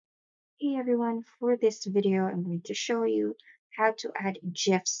Hey everyone, for this video I'm going to show you how to add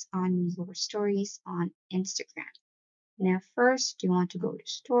GIFs on your stories on Instagram. Now first you want to go to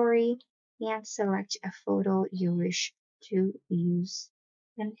story and select a photo you wish to use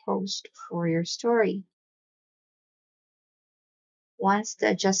and post for your story. Once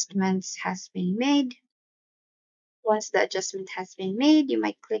the adjustment has been made, you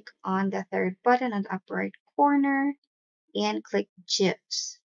might click on the third button on the upper right corner and click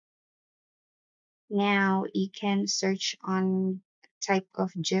GIFs. Now you can search on type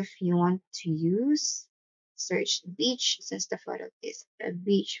of GIF you want to use. Search beach since the photo is a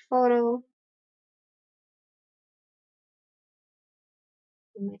beach photo.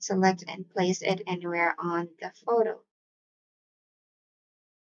 You might select and place it anywhere on the photo.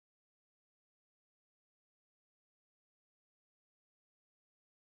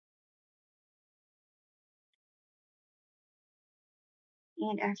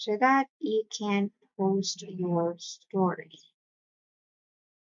 And after that, you can post your story.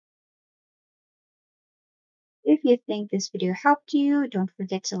 If you think this video helped you, don't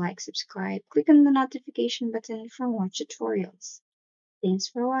forget to like, subscribe, click on the notification button for more tutorials. Thanks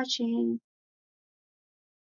for watching.